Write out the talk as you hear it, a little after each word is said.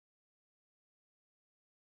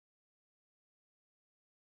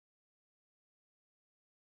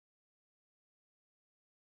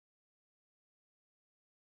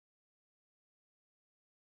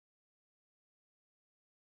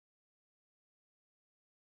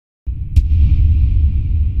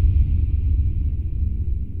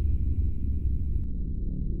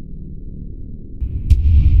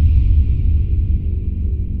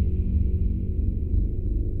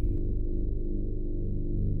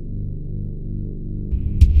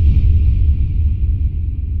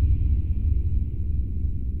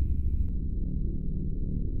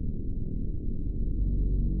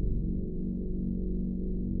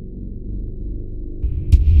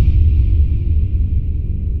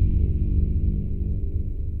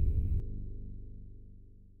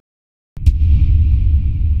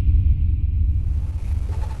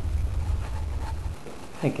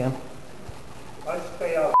Hey, Kim. Let's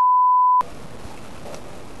stay out.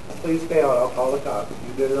 Please stay out. I'll call the cops.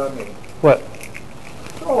 You did it on me. What?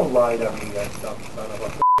 Don't lie to me, that dumb son of a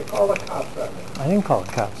f***. Call the cops on me. I didn't call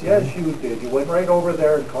the cops. Yes, you did. You went right over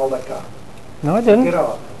there and called the cops. No, I didn't. Get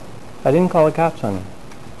out. I didn't call the cops on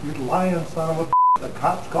you. You lying son of a f***. The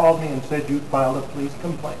cops called me and said you'd filed a police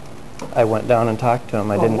complaint. I went down and talked to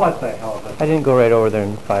him. I didn't. What the hell? I didn't go right over there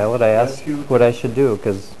and file it. I asked Yes, you what I should do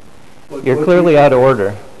because What you're you clearly out of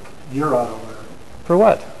order. You're out of order. For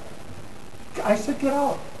what? I said get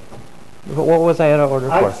out. What was I out of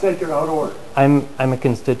order I for? said you're out of order. I'm a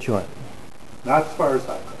constituent. Not as far as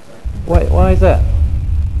I'm concerned. Why is that?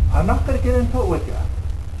 I'm not going to get into it with you.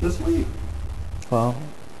 Just leave. Well,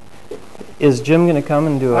 is Jim going to come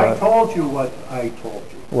and do I a... told you what I told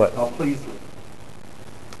you. What? Now please leave.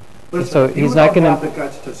 Listen, So he's not you gonna- don't have the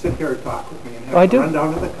guts to sit here and talk with me and have Well, I to do. run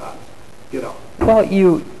down to the cops. Get out. Well,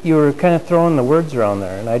 you were kind of throwing the words around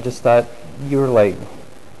there, and I just thought you were like...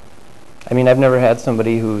 I mean, I've never had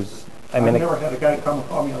somebody who's... I've never had a guy come and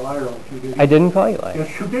call me a liar like you did. I didn't call you lying.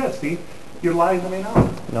 Yes, you did. See? You're lying to me now.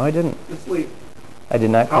 No, I didn't. Just leave. I did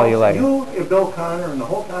not call you lying. You and Bill Connor and the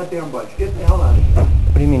whole goddamn bunch, get the hell out of here.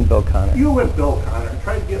 What do you mean, Bill Connor? You and Bill Connor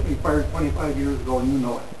tried to get me fired 25 years ago, and you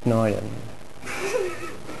know it. No, I didn't.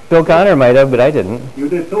 Bill Connor might have, but I didn't. You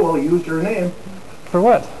did too. Well, he used your name. For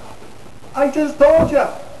what? I just told you.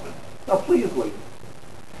 Now please leave.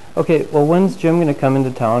 Okay, well, when's Jim going to come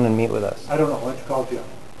into town and meet with us? I don't know. Why don't you call Jim?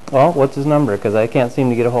 Well, what's his number? Because I can't seem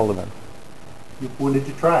to get a hold of him. When did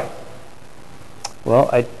you try? Well,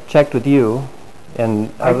 I checked with you,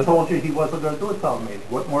 and I told you he wasn't going to do a town meeting.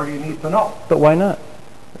 What more do you need to know? But why not?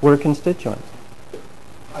 We're constituents.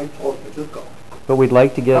 I told you, just go. But we'd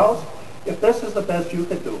like to get... Now, if this is the best you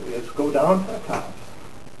could do, is go down to the cops.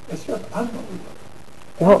 It's just unbelievable.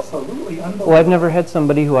 Well, Absolutely unbelievable. Well, I've never had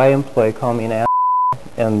somebody who I employ call me an ass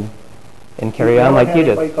and carry on like you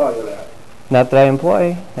did. Anybody call you that? Not that I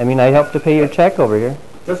employ. I mean, I have to pay your check over here.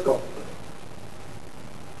 Just go.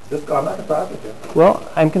 Just go. I'm not going to talk with you.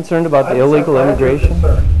 Well, I'm concerned about the illegal immigration.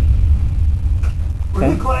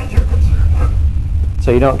 We're glad you're concerned.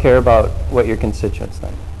 So you don't care about what your constituents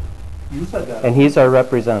think. You said that. And he's our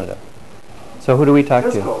representative. So who do we talk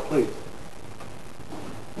Just to? go, please.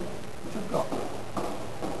 Just go.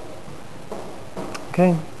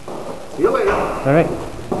 Okay. See you later. All right.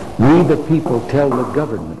 We, the people, tell the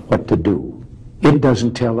government what to do. It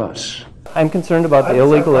doesn't tell us. I'm concerned about the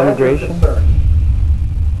illegal immigration.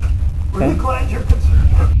 We're glad you're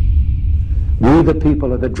concerned. We, the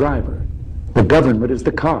people, are the driver. The government is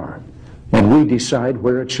the car. And we decide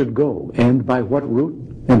where it should go, and by what route,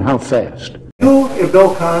 and how fast. You and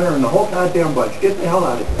Bill Connor and the whole goddamn bunch, get the hell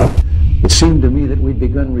out of here. It seemed to me that we'd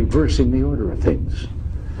begun reversing the order of things.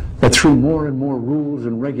 That through more and more rules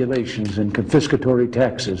and regulations and confiscatory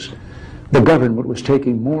taxes, the government was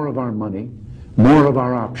taking more of our money, more of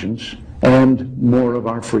our options, and more of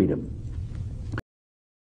our freedom.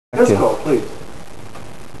 Just go, please.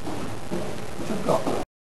 Just go.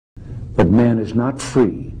 But man is not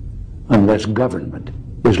free unless government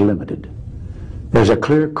is limited. There's a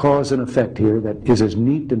clear cause and effect here that is as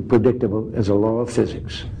neat and predictable as a law of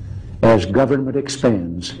physics. As government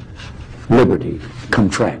expands, liberty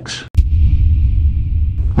contracts.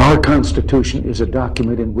 Our Constitution is a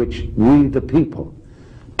document in which we, the people,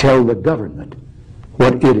 tell the government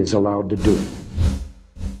what it is allowed to do.